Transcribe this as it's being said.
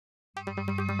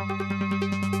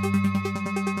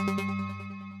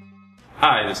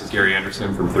Hi, this is Gary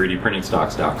Anderson from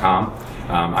 3dprintingstocks.com.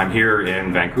 I'm here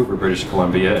in Vancouver, British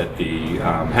Columbia at the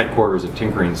headquarters of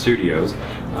Tinkerine Studios,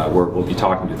 where we'll be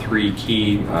talking to three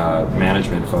key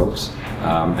management folks,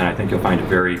 and I think you'll find it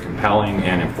very compelling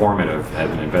and informative as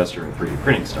an investor in 3D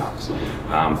printing stocks.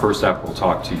 First up, we'll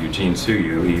talk to Eugene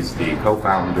Suyu. He's the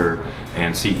co-founder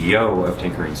and CEO of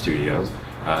Tinkerine Studios.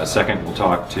 Second, we'll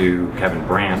talk to Kevin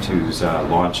Brandt, who's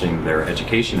launching their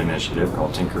education initiative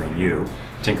called Tinkerine U.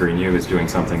 Tinkerine U is doing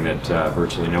something that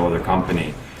virtually no other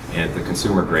company at the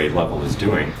consumer grade level is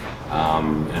doing,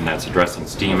 and that's addressing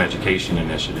STEAM education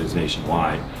initiatives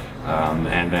nationwide.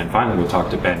 And then finally, we'll talk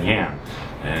to Ben Yan.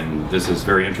 And this is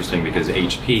very interesting because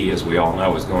HP, as we all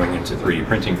know, is going into 3D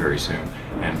printing very soon.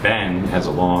 And Ben has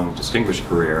a long, distinguished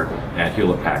career at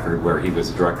Hewlett-Packard, where he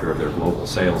was the director of their global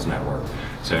sales network.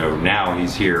 So now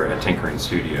he's here at Tinkerine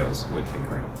Studios with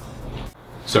Tinkerine.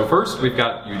 So first, we've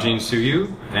got Eugene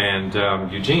Suyu.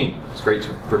 And Eugene, it's great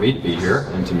for me to be here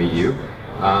and to meet you.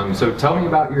 So tell me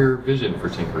about your vision for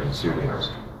Tinkerine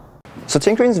Studios. So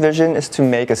Tinkerine's vision is to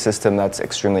make a system that's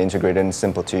extremely integrated and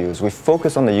simple to use. We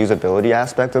focus on the usability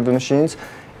aspect of the machines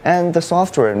and the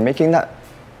software, and making that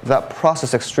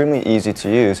process extremely easy to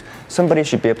use. Somebody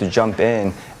should be able to jump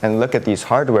in and look at these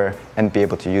hardware and be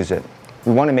able to use it.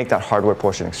 We want to make that hardware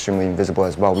portion extremely invisible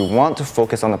as well. We want to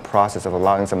focus on the process of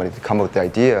allowing somebody to come up with the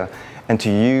idea and to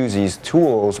use these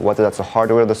tools, whether that's the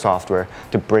hardware or the software,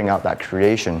 to bring out that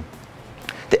creation.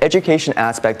 The education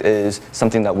aspect is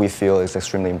something that we feel is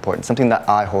extremely important, something that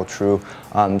I hold true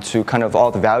to kind of all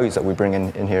the values that we bring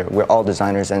in here. We're all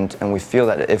designers, and we feel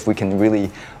that if we can really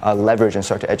leverage and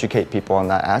start to educate people on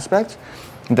that aspect,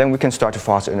 then we can start to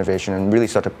foster innovation and really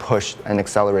start to push and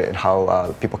accelerate in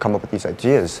how people come up with these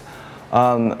ideas.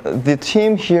 The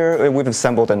team here, we've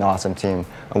assembled an awesome team.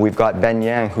 We've got Ben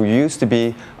Yang, who used to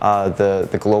be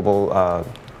the global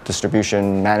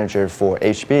distribution manager for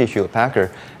HP,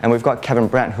 Hewlett-Packard, and we've got Kevin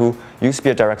Brandt, who used to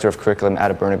be a director of curriculum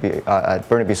at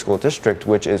Burnaby School District,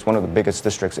 which is one of the biggest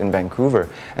districts in Vancouver.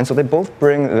 And so they both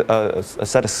bring a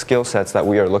set of skill sets that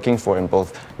we are looking for in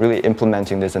both really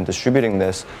implementing this and distributing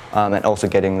this, and also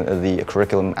getting the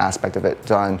curriculum aspect of it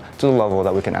done to the level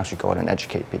that we can actually go out and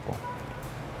educate people.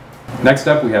 Next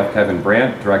up, we have Kevin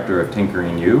Brandt, director of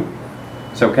Tinkerine U.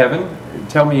 So Kevin,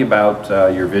 tell me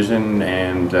about your vision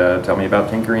and tell me about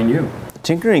Tinkerine U.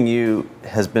 Tinkerine U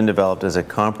has been developed as a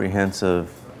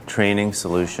comprehensive training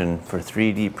solution for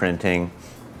 3D printing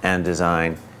and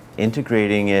design,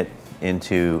 integrating it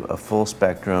into a full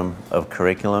spectrum of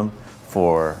curriculum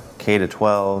for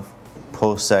K-12,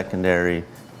 post-secondary,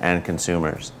 and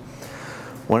consumers.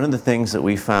 One of the things that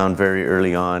we found very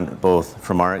early on, both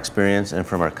from our experience and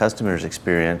from our customers'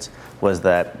 experience, was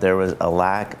that there was a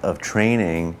lack of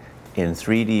training in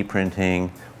 3D printing,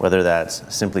 whether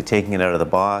that's simply taking it out of the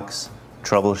box,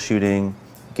 troubleshooting,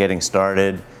 getting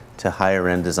started, to higher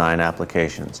end design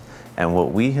applications. And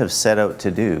what we have set out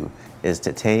to do is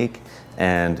to take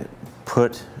and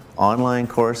put online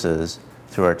courses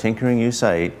through our Tinkerine U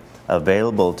site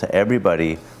available to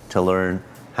everybody to learn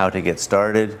how to get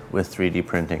started with 3D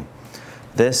printing.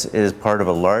 This is part of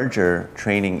a larger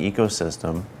training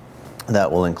ecosystem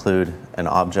that will include an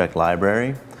object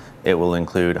library. It will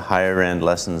include higher end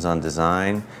lessons on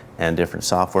design and different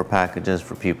software packages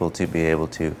for people to be able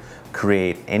to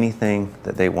create anything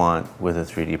that they want with a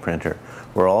 3D printer.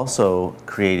 We're also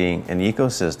creating an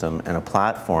ecosystem and a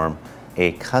platform,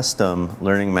 a custom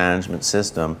learning management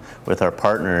system with our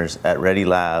partners at Ready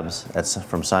Labs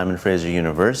from Simon Fraser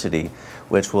University,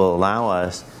 which will allow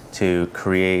us to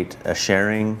create a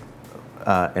sharing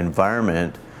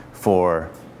environment for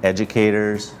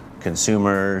educators,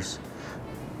 consumers,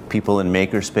 people in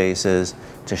maker spaces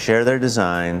to share their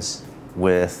designs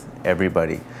with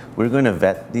everybody. We're going to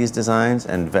vet these designs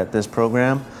and vet this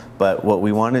program, but what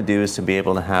we want to do is to be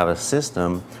able to have a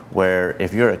system where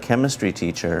if you're a chemistry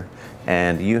teacher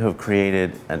and you have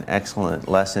created an excellent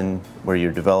lesson where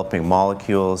you're developing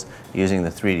molecules using the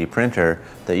 3D printer,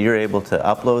 that you're able to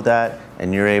upload that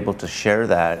and you're able to share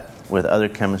that with other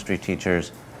chemistry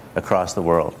teachers across the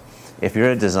world. If you're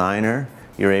a designer,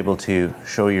 you're able to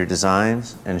show your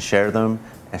designs and share them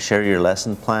and share your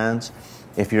lesson plans.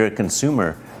 If you're a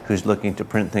consumer who's looking to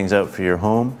print things out for your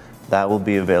home, that will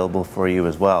be available for you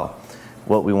as well.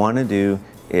 What we want to do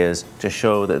is to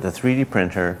show that the 3D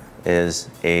printer is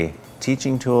a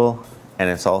teaching tool and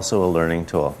it's also a learning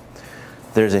tool.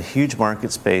 There's a huge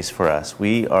market space for us.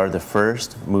 We are the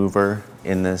first mover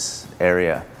in this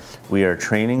area. We are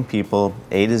training people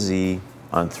A to Z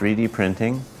on 3D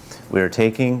printing. We are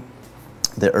taking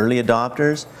the early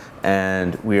adopters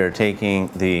and we are taking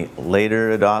the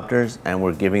later adopters and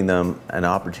we're giving them an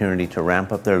opportunity to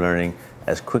ramp up their learning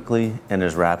as quickly and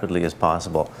as rapidly as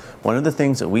possible. One of the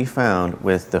things that we found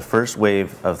with the first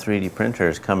wave of 3D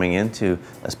printers coming into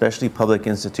especially public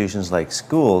institutions like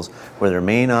schools, where there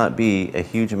may not be a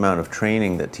huge amount of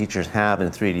training that teachers have in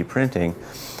 3D printing,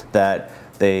 that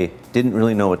they didn't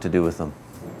really know what to do with them.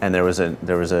 And there was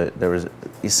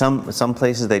some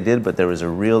places they did, but there was a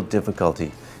real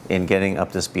difficulty in getting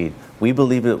up to speed. We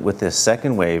believe that with this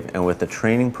second wave and with the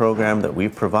training program that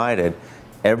we've provided,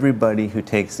 everybody who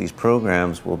takes these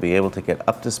programs will be able to get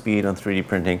up to speed on 3D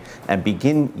printing and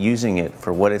begin using it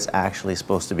for what it's actually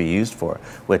supposed to be used for,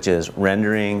 which is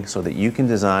rendering, so that you can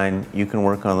design, you can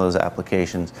work on those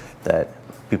applications that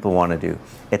people want to do.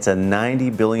 It's a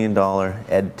 $90 billion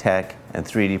ed tech and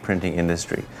 3D printing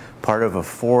industry, part of a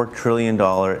 $4 trillion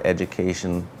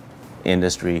education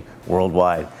industry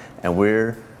worldwide. And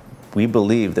we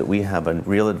believe that we have a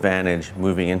real advantage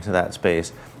moving into that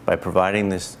space by providing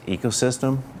this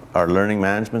ecosystem, our learning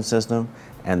management system,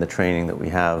 and the training that we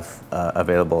have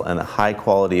available, and the high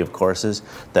quality of courses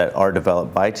that are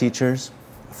developed by teachers,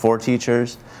 for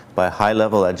teachers, by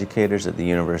high-level educators at the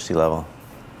university level.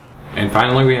 And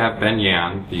finally, we have Ben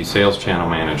Yan, the sales channel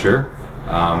manager,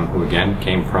 who again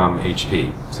came from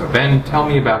HP. So Ben, tell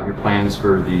me about your plans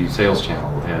for the sales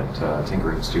channel at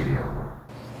Tinkerine Studio.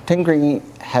 Tinkerine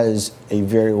has a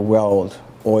very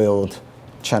well-oiled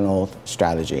channel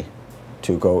strategy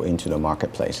to go into the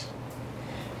marketplace.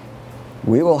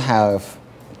 We will have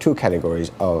two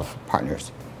categories of partners.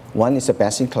 One is the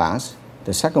best in class.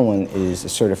 The second one is the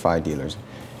certified dealers.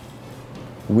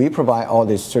 We provide all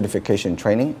this certification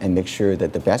training and make sure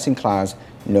that the best in class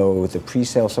know the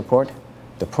pre-sale support,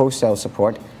 the post-sale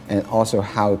support, and also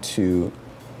how to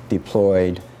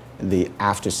deploy the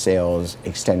after-sales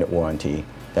extended warranty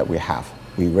that we have.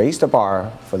 We raised the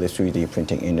bar for the 3D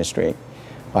printing industry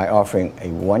by offering a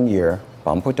 1-year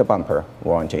bumper-to-bumper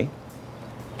warranty,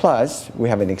 plus we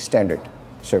have an extended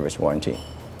service warranty.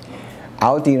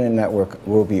 Our dealer network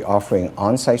will be offering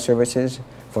on-site services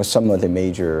for some of the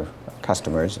major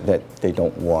customers that they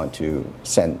don't want to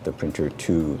send the printer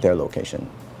to their location.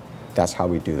 That's how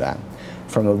we do that.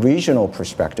 From a regional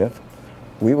perspective,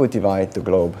 we will divide the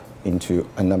globe into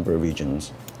a number of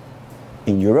regions.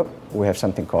 In Europe, we have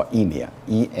something called EMEA,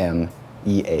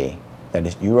 E-M-E-A, that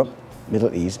is Europe,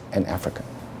 Middle East, and Africa.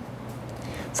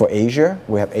 For Asia,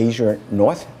 we have Asia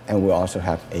North, and we also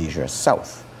have Asia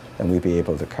South, and we'll be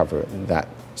able to cover that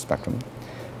spectrum.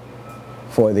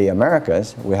 For the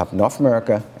Americas, we have North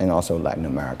America and also Latin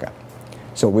America.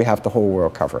 So we have the whole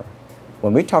world covered.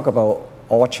 When we talk about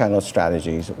all channel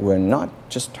strategies, we're not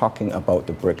just talking about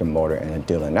the brick and mortar and the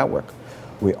dealer network.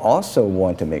 We also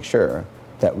want to make sure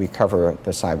that we cover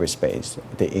the cyberspace,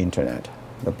 the internet,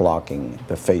 the blogging,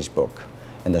 the Facebook,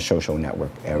 and the social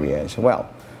network area as well.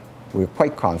 We're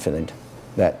quite confident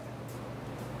that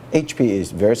HP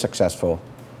is very successful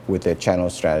with their channel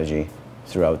strategy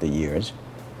throughout the years,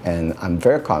 and I'm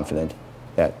very confident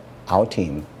that our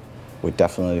team would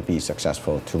definitely be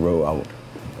successful to roll out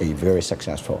a very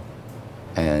successful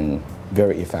and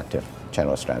very effective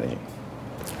channel strategy.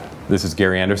 This is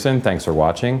Gary Anderson. Thanks for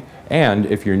watching. And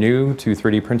if you're new to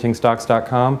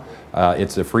 3dprintingstocks.com,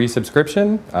 it's a free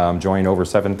subscription. Join over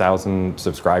 7,000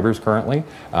 subscribers currently.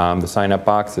 The sign-up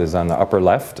box is on the upper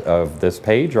left of this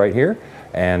page right here.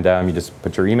 And you just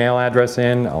put your email address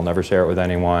in. I'll never share it with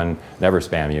anyone, never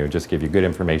spam you, just give you good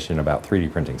information about 3D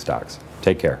printing stocks.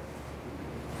 Take care.